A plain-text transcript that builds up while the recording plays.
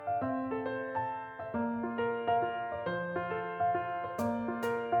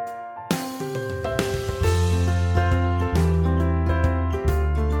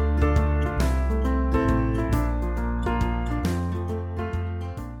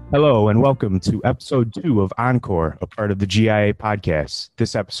Hello and welcome to episode 2 of Encore, a part of the GIA podcast.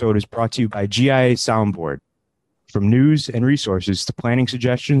 This episode is brought to you by GIA Soundboard. From news and resources to planning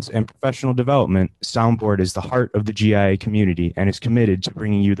suggestions and professional development, Soundboard is the heart of the GIA community and is committed to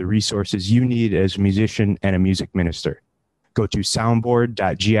bringing you the resources you need as a musician and a music minister. Go to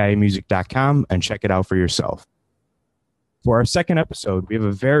soundboard.giamusic.com and check it out for yourself. For our second episode, we have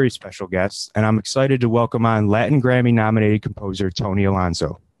a very special guest, and I'm excited to welcome on Latin Grammy-nominated composer Tony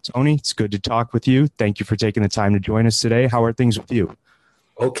Alonso. Tony, it's good to talk with you. Thank you for taking the time to join us today. How are things with you?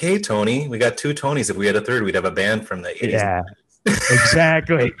 Okay, Tony. We got two Tonys. If we had a third, we'd have a band from the 80s. Yeah,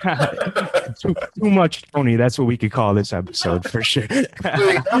 exactly. too much Tony. That's what we could call this episode for sure.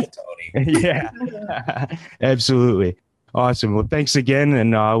 Tony. Yeah, absolutely. Awesome. Well, thanks again,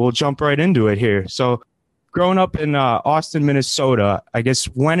 and we'll jump right into it here. So, growing up in Austin, Minnesota, I guess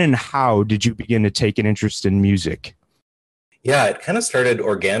when and how did you begin to take an interest in music? Yeah, it kind of started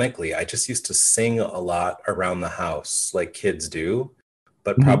organically. I just used to sing a lot around the house like kids do,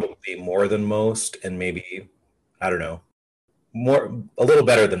 but probably more than most, and maybe, I don't know, a little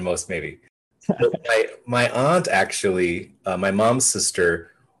better than most maybe. my aunt actually, my mom's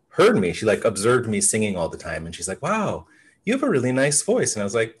sister, heard me. She observed me singing all the time, and she's like, wow, you have a really nice voice. And I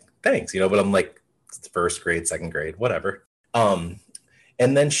was like, thanks, but I'm like, it's first grade, second grade, whatever. And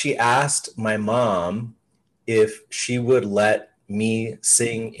then she asked my mom if she would let me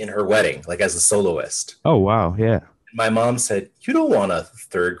sing in her wedding, like as a soloist. Oh, wow. Yeah. My mom said, you don't want a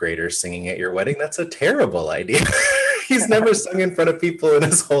third grader singing at your wedding. That's a terrible idea. He's never sung in front of people in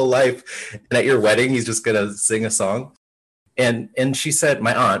his whole life. And at your wedding, he's just going to sing a song. And she said,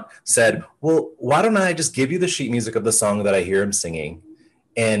 my aunt said, well, why don't I just give you the sheet music of the song that I hear him singing?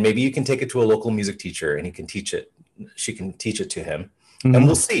 And maybe you can take it to a local music teacher and he can teach it. She can teach it to him. And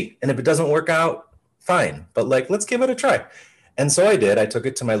we'll see. And if it doesn't work out, fine, but let's give it a try. And so I did. I took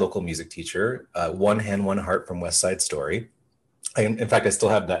it to my local music teacher, One Hand, One Heart from West Side Story. In fact, I still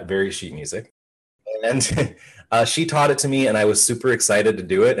have that very sheet music. And she taught it to me, and I was super excited to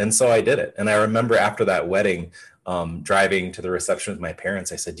do it. And so I did it. And I remember after that wedding, driving to the reception with my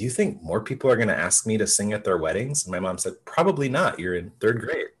parents, I said, do you think more people are going to ask me to sing at their weddings? And my mom said, probably not. You're in third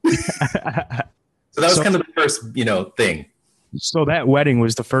grade. So that was kind of the first, thing. So that wedding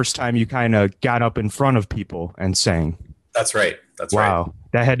was the first time you kind of got up in front of people and sang. That's right. That's right. Wow.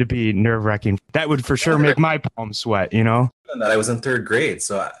 That had to be nerve-wracking. That would for sure make my palms sweat, And I was in third grade.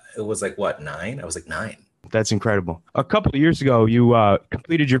 So it was 9? I was 9. That's incredible. A couple of years ago, you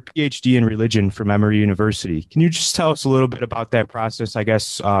completed your PhD in religion from Emory University. Can you just tell us a little bit about that process, I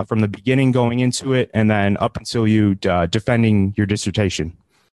guess, from the beginning going into it and then up until you defending your dissertation?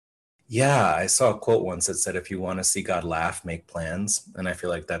 Yeah, I saw a quote once that said, if you want to see God laugh, make plans. And I feel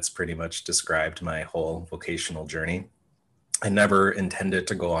like that's pretty much described my whole vocational journey. I never intended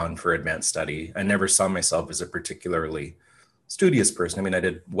to go on for advanced study. I never saw myself as a particularly studious person. I mean, I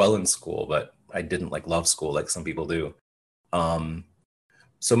did well in school, but I didn't love school like some people do.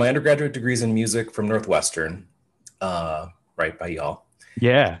 So my undergraduate degree is in music from Northwestern, right by y'all.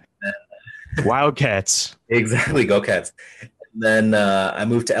 Yeah. Wildcats. Exactly. Go Cats. Then I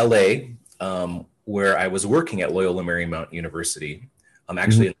moved to LA, where I was working at Loyola Marymount University. I'm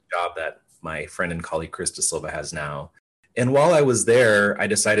actually in the job that my friend and colleague Chris De Silva has now. And while I was there, I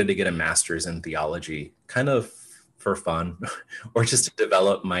decided to get a master's in theology, kind of for fun, or just to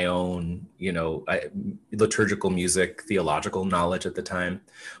develop my own, liturgical music, theological knowledge at the time.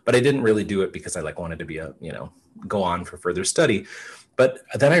 But I didn't really do it because I wanted to be go on for further study. But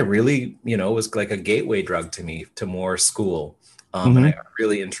then I really, it was like a gateway drug to me to more school. And I got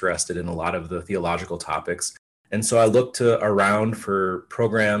really interested in a lot of the theological topics. And so I looked around for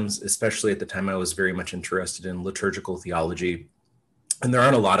programs, especially at the time I was very much interested in liturgical theology. And there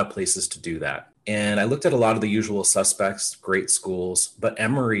aren't a lot of places to do that. And I looked at a lot of the usual suspects, great schools, but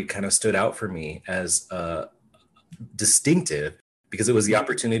Emory kind of stood out for me as distinctive because it was the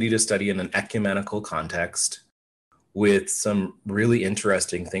opportunity to study in an ecumenical context with some really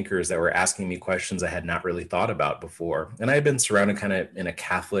interesting thinkers that were asking me questions I had not really thought about before. And I had been surrounded kind of in a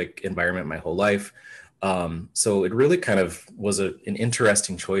Catholic environment my whole life. So it really kind of was an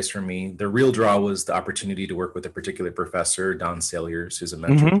interesting choice for me. The real draw was the opportunity to work with a particular professor, Don Salyers, who's a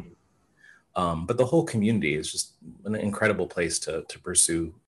mentor. But the whole community is just an incredible place to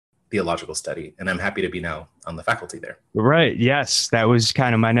pursue theological study. And I'm happy to be now on the faculty there. Right. Yes. That was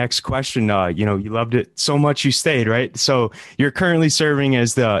kind of my next question. You loved it so much you stayed, right? So you're currently serving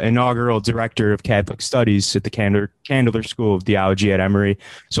as the inaugural director of Catholic Studies at the Candler School of Theology at Emory.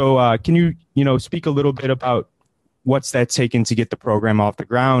 So can you, speak a little bit about what's that taken to get the program off the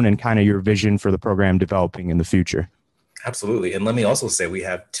ground and kind of your vision for the program developing in the future? Absolutely. And let me also say we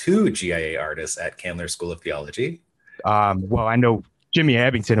have two GIA artists at Candler School of Theology. Well, I know Jimmy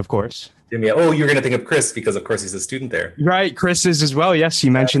Abington, of course. Jimmy, oh, you're going to think of Chris because, of course, he's a student there. Right, Chris is as well. Yes,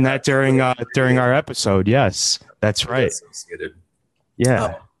 you mentioned that during our episode. Yes, that's right. Associated.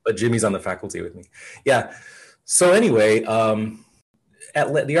 Yeah, But Jimmy's on the faculty with me. Yeah. So anyway, the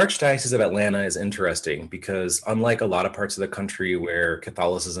Archdiocese of Atlanta is interesting because unlike a lot of parts of the country where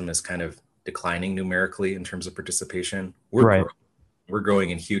Catholicism is kind of declining numerically in terms of participation, we're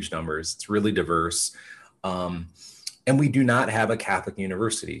growing in huge numbers. It's really diverse. And we do not have a Catholic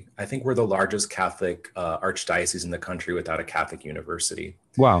university. I think we're the largest Catholic archdiocese in the country without a Catholic university.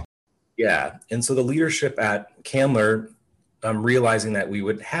 Wow. Yeah. And so the leadership at Candler, realizing that we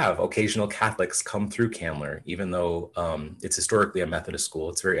would have occasional Catholics come through Candler, even though it's historically a Methodist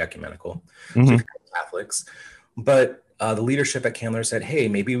school. It's very ecumenical. Mm-hmm. So Catholics. But the leadership at Candler said, hey,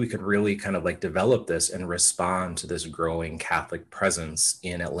 maybe we could really kind of like develop this and respond to this growing Catholic presence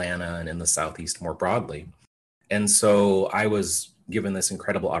in Atlanta and in the Southeast more broadly. And so I was given this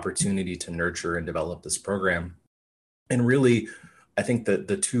incredible opportunity to nurture and develop this program. And really, I think that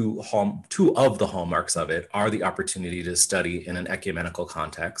the two of the hallmarks of it are the opportunity to study in an ecumenical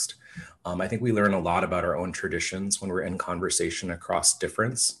context. I think we learn a lot about our own traditions when we're in conversation across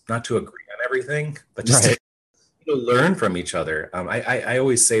difference, not to agree on everything, but just to learn from each other. I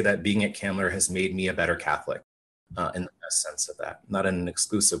always say that being at Candler has made me a better Catholic in the best sense of that, not in an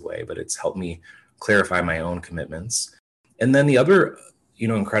exclusive way, but it's helped me clarify my own commitments. And then the other,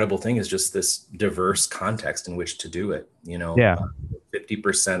 incredible thing is just this diverse context in which to do it.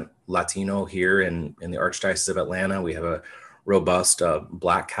 50% Latino here in the Archdiocese of Atlanta. We have a robust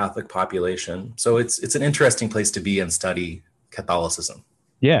Black Catholic population. So it's an interesting place to be and study Catholicism.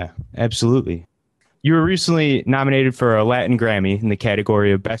 Yeah, absolutely. You were recently nominated for a Latin Grammy in the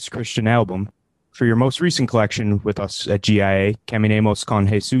category of Best Christian Album for your most recent collection with us at GIA, Caminemos con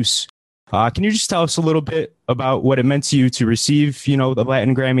Jesus. Can you just tell us a little bit about what it meant to you to receive, the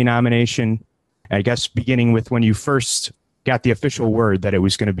Latin Grammy nomination? I guess beginning with when you first got the official word that it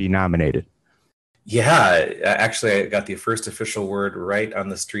was going to be nominated. Yeah, actually, I got the first official word right on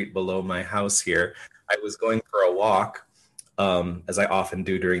the street below my house here. I was going for a walk, as I often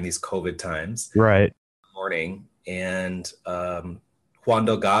do during these COVID times. Right. In the morning, and Juan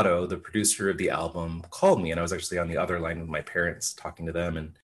Delgado, the producer of the album, called me, and I was actually on the other line with my parents talking to them,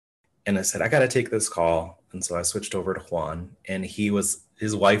 and I said, I got to take this call. And so I switched over to Juan, and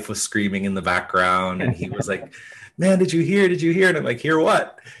his wife was screaming in the background, and he was like, man, did you hear? Did you hear? And I'm like, hear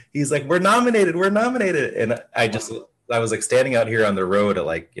what? He's like, we're nominated. And I was like standing out here on the road at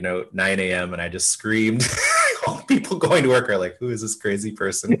 9 a.m. and I just screamed. All people going to work are like, who is this crazy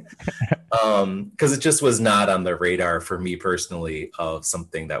person? Because it just was not on the radar for me personally of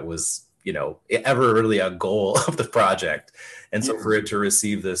something that was, ever really a goal of the project. And so for it to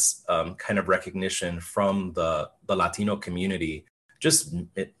receive this kind of recognition from the Latino community,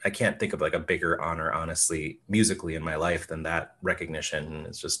 I can't think of like a bigger honor, honestly, musically in my life than that recognition.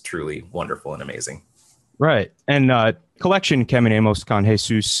 It's just truly wonderful and amazing. Right. And collection Caminemos con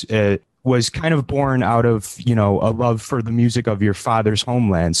Jesus was kind of born out of, a love for the music of your father's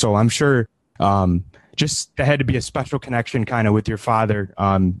homeland. So I'm sure just there had to be a special connection kind of with your father,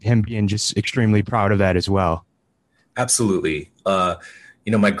 him being just extremely proud of that as well. Absolutely.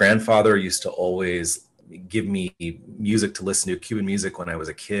 My grandfather used to always give me music to listen to, Cuban music, when I was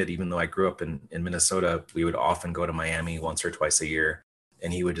a kid. Even though I grew up in Minnesota, we would often go to Miami once or twice a year,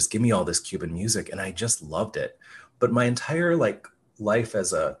 and he would just give me all this Cuban music, and I just loved it. But my entire life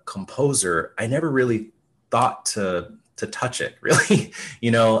as a composer, I never really thought to touch it, really.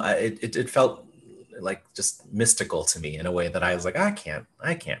 It felt like just mystical to me in a way that I was like, I can't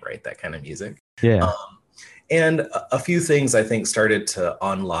write that kind of music. Yeah. And a few things I think started to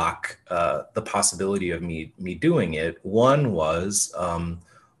unlock the possibility of me doing it. One was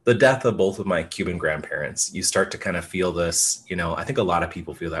the death of both of my Cuban grandparents. You start to kind of feel this, I think a lot of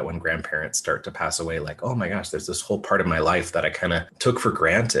people feel that when grandparents start to pass away, like, oh my gosh, there's this whole part of my life that I kind of took for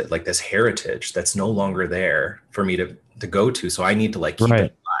granted, like this heritage that's no longer there for me to go to. So I need to keep it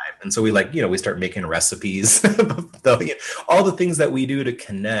alive. And so we start making recipes, all the things that we do to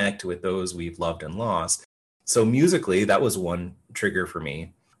connect with those we've loved and lost. So musically, that was one trigger for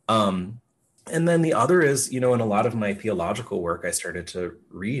me. And then the other is, in a lot of my theological work, I started to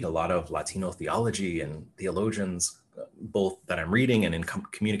read a lot of Latino theology and theologians, both that I'm reading and in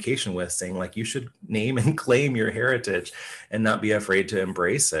communication with, saying you should name and claim your heritage and not be afraid to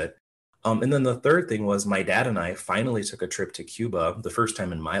embrace it. And then the third thing was my dad and I finally took a trip to Cuba, the first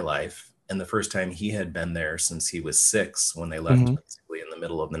time in my life, and the first time he had been there since he was 6 when they left basically in the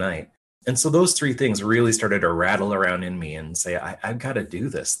middle of the night. And so those three things really started to rattle around in me and say, I've got to do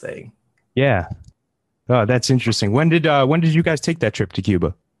this thing. Yeah. Oh, that's interesting. When did you guys take that trip to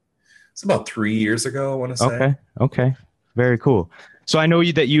Cuba? It's about 3 years ago, I want to say. Okay. Okay. Very cool. So I know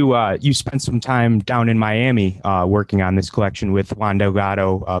you spent some time down in Miami working on this collection with Juan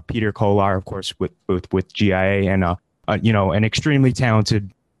Delgado, Peter Kolar, of course, with GIA, and an extremely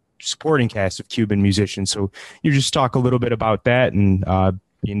talented supporting cast of Cuban musicians. So you just talk a little bit about that and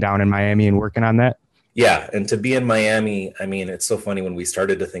being down in Miami and working on that. Yeah. And to be in Miami, I mean, it's so funny when we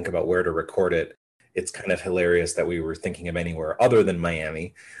started to think about where to record it. It's kind of hilarious that we were thinking of anywhere other than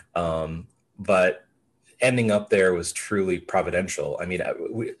Miami. But ending up there was truly providential. I mean,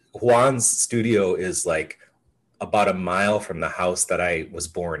 Juan's studio is like about a mile from the house that I was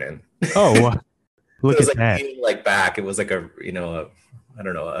born in. Oh, So it look was at like that. being like back. It was like I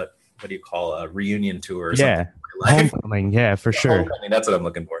don't know, what do you call a reunion tour or something Yeah. in my life? Homecoming. Yeah, for sure. Homecoming, that's what I'm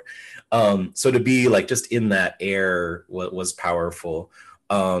looking for. So to be like just in that air was powerful.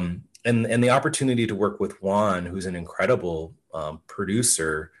 And the opportunity to work with Juan, who's an incredible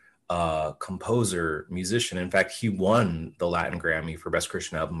producer, composer, musician. In fact, he won the Latin Grammy for Best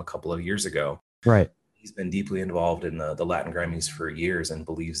Christian Album a couple of years ago. Right. He's been deeply involved in the Latin Grammys for years and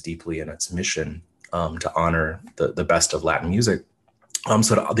believes deeply in its mission to honor the best of Latin music.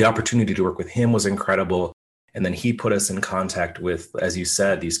 So the opportunity to work with him was incredible. And then he put us in contact with, as you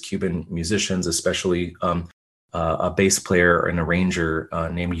said, these Cuban musicians, especially a bass player and arranger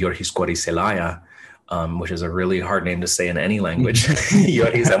named Yorgis Celaya, which is a really hard name to say in any language.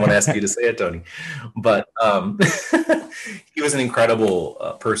 Yorgis, I want to ask you to say it, Tony. But he was an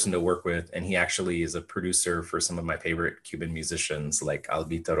incredible person to work with. And he actually is a producer for some of my favorite Cuban musicians like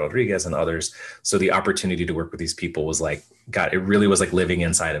Albita Rodriguez and others. So the opportunity to work with these people was like, God, it really was like living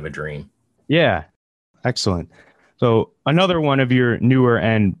inside of a dream. Yeah. Excellent. So another one of your newer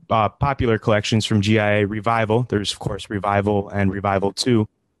and popular collections from GIA, Revival, there's of course Revival and Revival 2,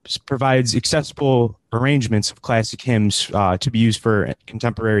 provides accessible arrangements of classic hymns to be used for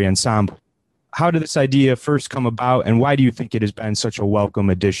contemporary ensemble. How did this idea first come about, and why do you think it has been such a welcome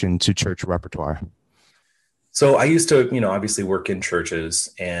addition to church repertoire? So I used to, obviously work in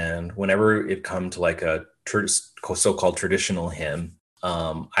churches, and whenever it come to like a so-called traditional hymn,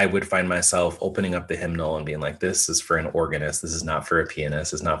 I would find myself opening up the hymnal and being like, this is for an organist. This is not for a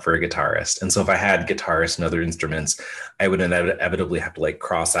pianist. It's not for a guitarist. And so if I had guitarists and other instruments, I would inevitably have to like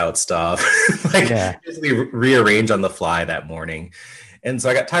cross out stuff, basically rearrange on the fly that morning. And so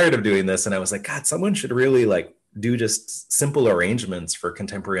I got tired of doing this, and I was like, God, someone should really like do just simple arrangements for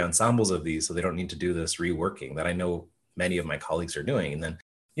contemporary ensembles of these so they don't need to do this reworking that I know many of my colleagues are doing. And then,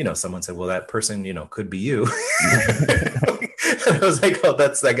 someone said, well, that person, could be you. And I was like, oh,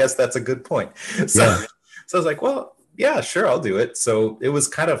 I guess that's a good point. So, Yeah. so I was like, well, yeah, sure, I'll do it. So it was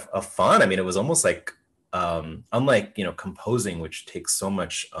kind of a fun. I mean, it was almost like, unlike, composing, which takes so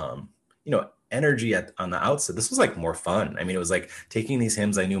much, energy on the outset. This was like more fun. I mean, it was like taking these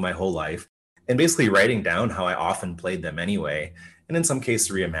hymns I knew my whole life and basically writing down how I often played them anyway. And in some cases,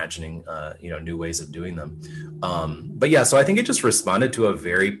 reimagining, new ways of doing them. But yeah, so I think it just responded to a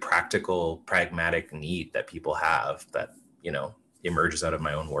very practical, pragmatic need that people have that, emerges out of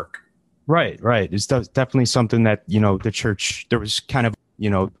my own work. Right. It's definitely something that, the church, there was kind of,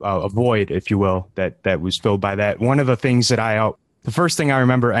 a void, if you will, that was filled by that. One of the things the first thing I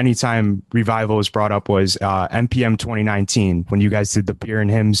remember anytime Revival was brought up was NPM 2019, when you guys did the Beer and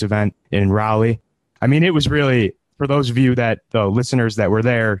Hymns event in Raleigh. I mean, it was really, for those of you the listeners that were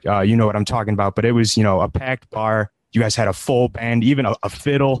there, you know what I'm talking about, but it was, a packed bar. You guys had a full band, even a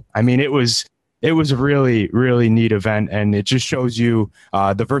fiddle. I mean, it was a really, really neat event, and it just shows you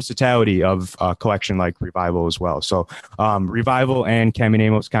the versatility of a collection like Revival as well. So Revival and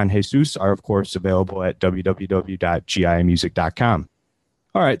Caminemos con Jesus are, of course, available at www.gimusic.com.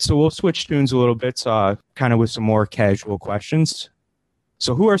 All right, so we'll switch tunes a little bit, kind of with some more casual questions.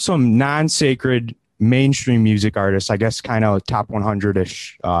 So who are some non-sacred mainstream music artists, I guess kind of top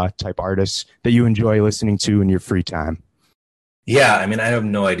 100-ish type artists that you enjoy listening to in your free time? Yeah, I mean, I have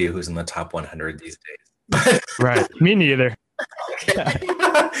no idea who's in the top 100 these days. Right, me neither.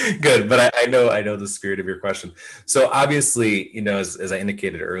 Good, but I know the spirit of your question. So obviously, as I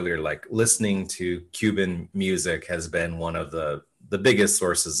indicated earlier, like listening to Cuban music has been one of the biggest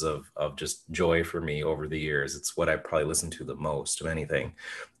sources of just joy for me over the years. It's what I probably listen to the most of anything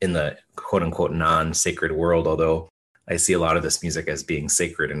in the quote unquote non-sacred world, although I see a lot of this music as being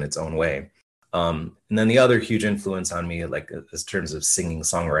sacred in its own way. And then the other huge influence on me, like in terms of singing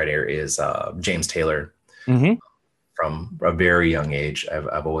songwriter, is James Taylor. Mm-hmm. from a very young age.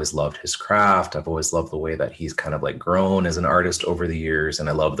 I've always loved his craft. I've always loved the way that he's kind of like grown as an artist over the years, and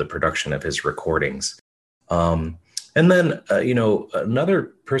I love the production of his recordings. Um, and then,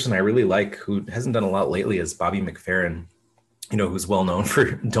 another person I really like who hasn't done a lot lately is Bobby McFerrin, who's well known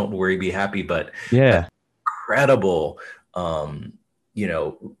for Don't Worry, Be Happy, but Yeah. incredible, you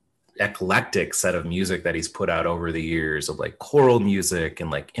know, eclectic set of music that he's put out over the years of like choral music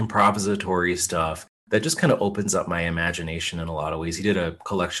and like improvisatory stuff that just kind of opens up my imagination in a lot of ways. He did a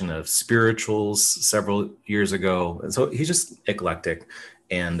collection of spirituals several years ago. And so he's just eclectic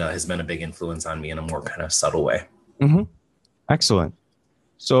and has been a big influence on me in a more kind of subtle way. Mm-hmm. Excellent.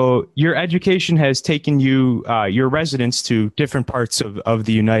 So your education has taken you, your residence to different parts of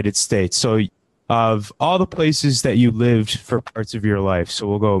the United States. So of all the places that you lived for parts of your life, so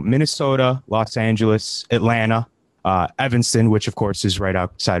we'll go Minnesota, Los Angeles, Atlanta, Evanston, which of course is right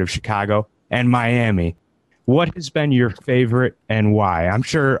outside of Chicago, and Miami. What has been your favorite and why? I'm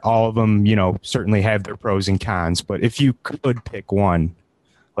sure all of them, certainly have their pros and cons, but if you could pick one,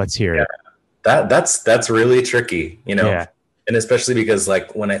 let's hear it. That's really tricky, Yeah. and especially because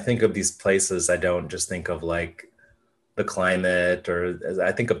like when I think of these places, I don't just think of like the climate, or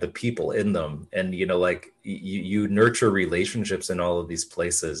I think of the people in them. And like you nurture relationships in all of these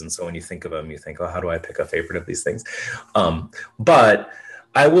places, and so when you think of them, you think, oh, how do I pick a favorite of these things? But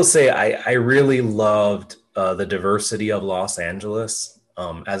I will say I really loved the diversity of Los Angeles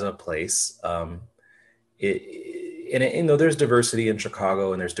as a place. There's diversity in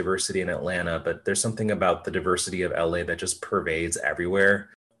Chicago and there's diversity in Atlanta, but there's something about the diversity of LA that just pervades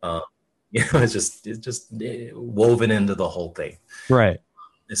everywhere. It's just woven into the whole thing. Right.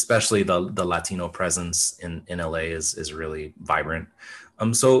 Especially the Latino presence in LA is really vibrant.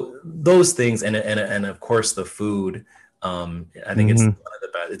 So those things, and of course the food. I think it's one of the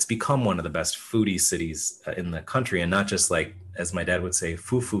best. It's become one of the best foodie cities in the country, and not just like, as my dad would say,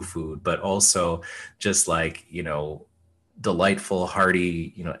 foo-foo food, but also just like delightful,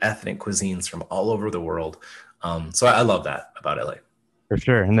 hearty, ethnic cuisines from all over the world. So I love that about LA. For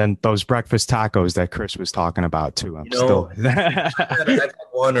sure. And then those breakfast tacos that Chris was talking about too. I've had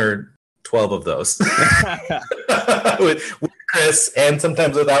 1 or 12 of those with Chris, and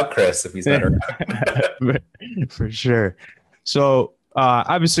sometimes without Chris if he's not around. For sure. So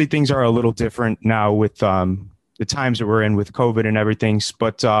obviously things are a little different now with the times that we're in with COVID and everything.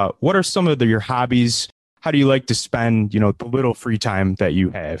 But what are some of your hobbies? How do you like to spend, the little free time that you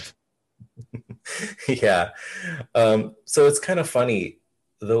have? Yeah. So it's kind of funny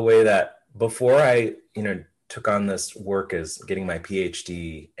the way that before I, took on this work as getting my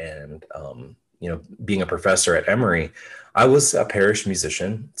PhD and, being a professor at Emory, I was a parish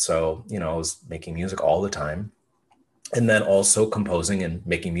musician. So, I was making music all the time, and then also composing and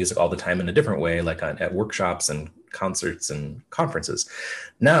making music all the time in a different way, like at workshops and concerts and conferences.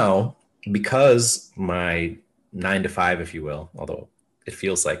 Now, because my 9 to 5, if you will, although it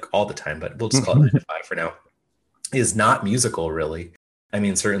feels like all the time, but we'll just call it 9 to 5 for now, is not musical really. I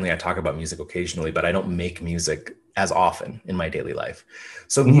mean, certainly I talk about music occasionally, but I don't make music as often in my daily life.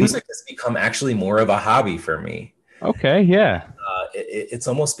 So music has become actually more of a hobby for me. Okay, yeah. It's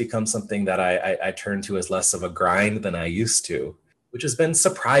almost become something that I turn to as less of a grind than I used to, which has been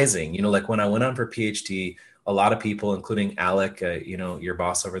surprising. Like when I went on for PhD, a lot of people, including Alec, your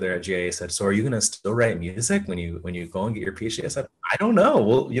boss over there at GIA, said, "So are you going to still write music when you go and get your PhD?" I said, "I don't know.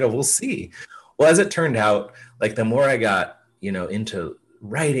 We'll see." Well, as it turned out, like the more I got, into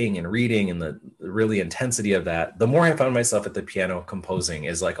writing and reading and the really intensity of that, the more I found myself at the piano composing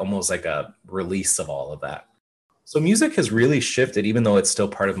is like almost like a release of all of that. So music has really shifted, even though it's still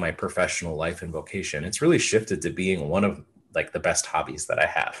part of my professional life and vocation. It's really shifted to being one of like the best hobbies that I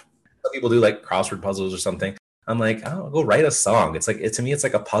have. Some people do like crossword puzzles or something. I'm like, oh, I'll go write a song. It's like, to me, it's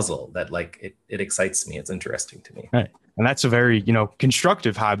like a puzzle that like, it excites me. It's interesting to me. Right. And that's a very,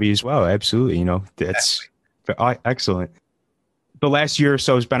 constructive hobby as well. Absolutely. That's excellent. The last year or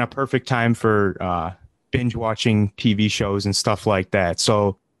so has been a perfect time for binge watching TV shows and stuff like that.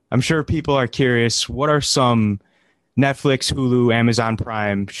 So I'm sure people are curious, what are some Netflix, Hulu, Amazon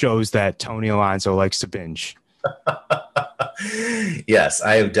Prime shows that Tony Alonso likes to binge? Yes,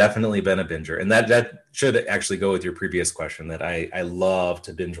 I have definitely been a binger. And that should actually go with your previous question, that I love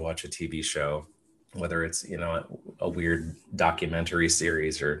to binge watch a TV show, whether it's, a weird documentary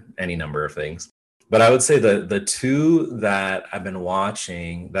series or any number of things. But I would say the two that I've been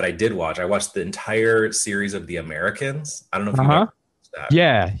watching, that I did watch, I watched the entire series of The Americans. I don't know if you know that.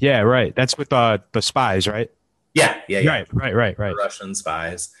 Yeah, right. That's with the spies, right? Yeah. Right. The Russian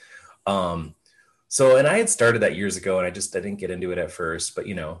spies. So, and I had started that years ago, and I didn't get into it at first, but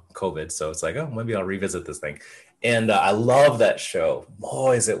COVID. So it's like, oh, maybe I'll revisit this thing. And I love that show.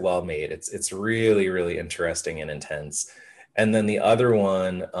 Oh, is it well made? It's really, really interesting and intense. And then the other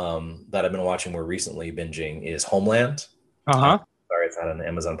one that I've been watching more recently, binging, is Homeland. Uh, Uh-huh. Sorry, it's not on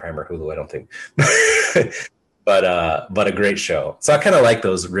Amazon Prime or Hulu, I don't think. But a great show. So I kind of like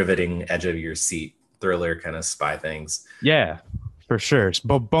those riveting, edge of your seat thriller kind of spy things. Yeah, for sure.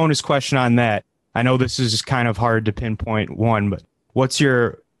 But bonus question on that. I know this is kind of hard to pinpoint one, but what's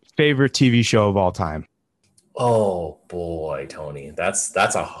your favorite TV show of all time? Oh boy, Tony, that's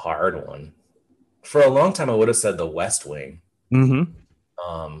a hard one. For a long time, I would have said The West Wing, Mm-hmm.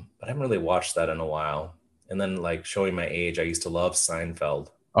 but I haven't really watched that in a while. And then, like, showing my age, I used to love Seinfeld.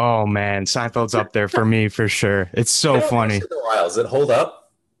 Oh man, Seinfeld's up there for me for sure. It's I so haven't watched funny. it in a while. Does it hold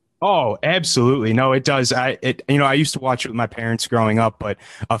up? Oh, absolutely. No, it does. I used to watch it with my parents growing up, but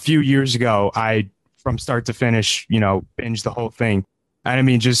a few years ago, from start to finish, binged the whole thing. And I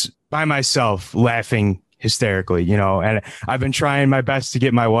mean, just by myself laughing hysterically, and I've been trying my best to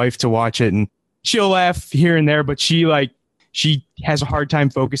get my wife to watch it, and she'll laugh here and there, but she has a hard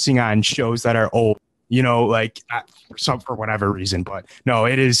time focusing on shows that are old, for whatever reason. But no,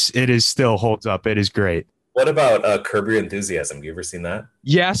 it is still holds up. It is great. What about Curb Your Enthusiasm? You ever seen that?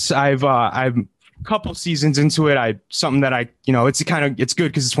 Yes, I'm a couple seasons into it. Something that it's good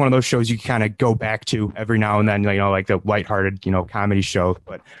because it's one of those shows you kind of go back to every now and then, like the lighthearted, comedy show.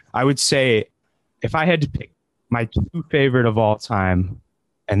 But I would say if I had to pick my two favorite of all time,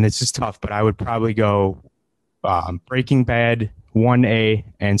 and this is tough, but I would probably go Breaking Bad 1A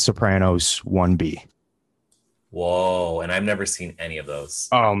and Sopranos 1B. Whoa, and I've never seen any of those.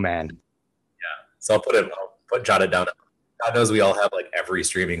 Oh man. So I'll jot it down. God knows we all have like every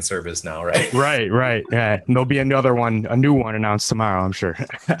streaming service now, right? Right. Yeah. And there'll be a new one announced tomorrow, I'm sure.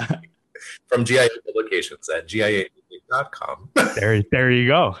 From GIA Publications at GIA.com. There you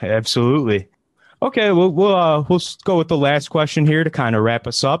go. Absolutely. Okay, well, we'll go with the last question here to kind of wrap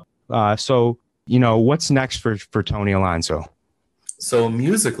us up. So, what's next for Tony Alonso? So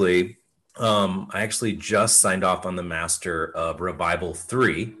musically, I actually just signed off on the master of Revival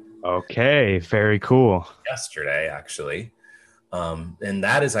 3 Okay, very cool. yesterday, actually. And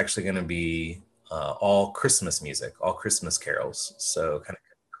that is actually going to be all Christmas music, all Christmas carols. So kind of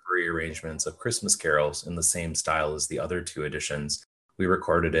contemporary arrangements of Christmas carols in the same style as the other two editions. We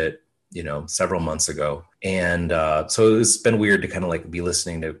recorded it, several months ago. And so it's been weird to kind of like be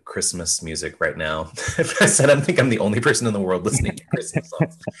listening to Christmas music right now. I said, I think I'm the only person in the world listening to Christmas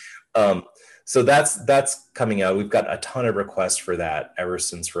songs. So that's coming out. We've got a ton of requests for that ever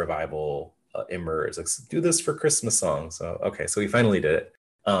since Revival emerged. Like, do this for Christmas songs. So, okay, so we finally did it.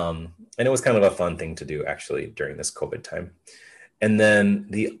 And it was kind of a fun thing to do actually during this COVID time. And then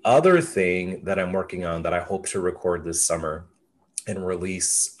the other thing that I'm working on that I hope to record this summer and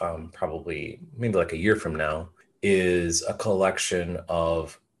release probably maybe like a year from now is a collection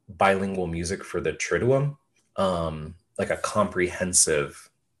of bilingual music for the Triduum, like a comprehensive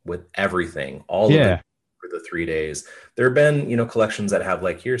with everything, all of it for the 3 days. There have been, collections that have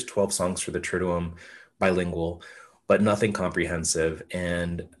like, here's 12 songs for the Triduum bilingual, but nothing comprehensive.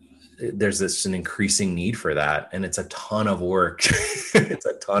 And there's an increasing need for that. And it's a ton of work. It's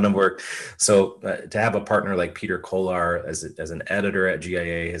a ton of work. So to have a partner like Peter Kolar as an editor at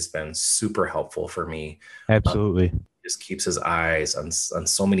GIA has been super helpful for me. Absolutely. Just keeps his eyes on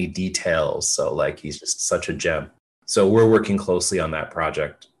so many details. So like, he's just such a gem. So we're working closely on that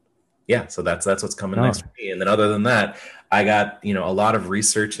project. Yeah, so that's what's coming next for me. And then other than that, I got, a lot of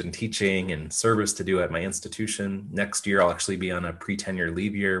research and teaching and service to do at my institution. Next year, I'll actually be on a pre-tenure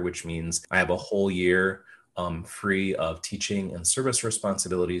leave year, which means I have a whole year free of teaching and service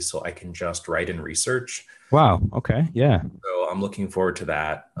responsibilities, so I can just write and research. Wow. Okay. Yeah. So I'm looking forward to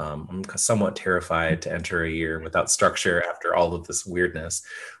that. I'm somewhat terrified to enter a year without structure after all of this weirdness.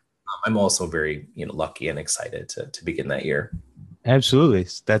 I'm also very, lucky and excited to begin that year. Absolutely.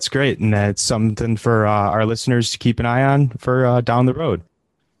 That's great. And that's something for our listeners to keep an eye on for down the road.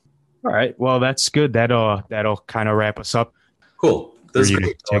 All right. Well, that's good. That'll kind of wrap us up. Cool. This is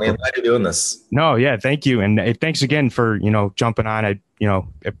great, Tony. I'm glad you're doing this. No, yeah. Thank you. And thanks again for, jumping on. I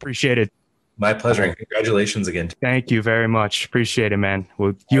appreciate it. My pleasure. And congratulations again. Thank you very much. Appreciate it, man.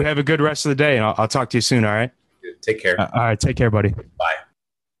 Well, you have a good rest of the day, and I'll talk to you soon. All right. Take care. All right. Take care, buddy. Bye.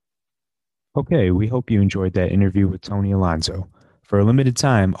 Okay. We hope you enjoyed that interview with Tony Alonso. For a limited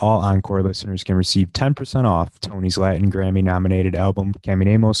time, all Encore listeners can receive 10% off Tony's Latin Grammy-nominated album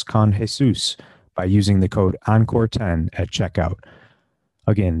Caminemos con Jesus by using the code Encore10 at checkout.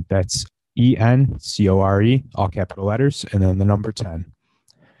 Again, that's ENCORE, all capital letters, and then the number 10.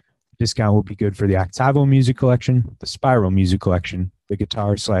 Discount will be good for the Octavo Music Collection, the Spiral Music Collection, the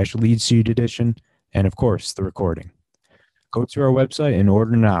Guitar/Lead Seed Edition, and of course, the recording. Go to our website and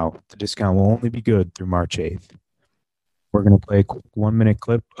order now. The discount will only be good through March 8th. We're going to play a quick 1-minute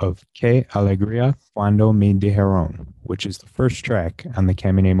clip of Que Alegría Cuando Me Dijeron, which is the first track on the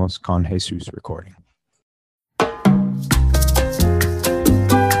Caminemos con Jesus recording.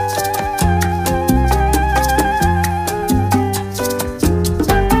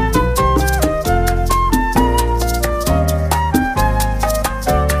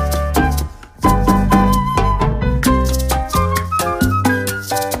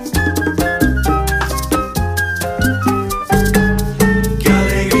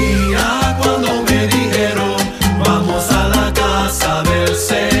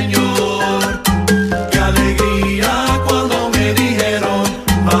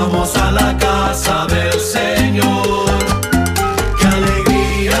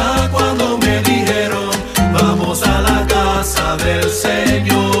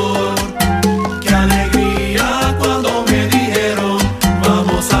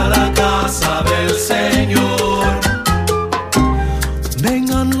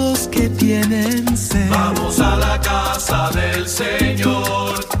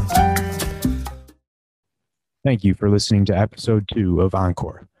 Thank you for listening to episode 2 of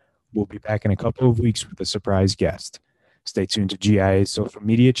Encore. We'll be back in a couple of weeks with a surprise guest. Stay tuned to GIA's social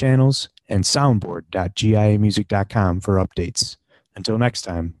media channels and soundboard.giamusic.com for updates. Until next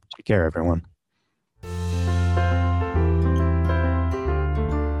time, take care, everyone.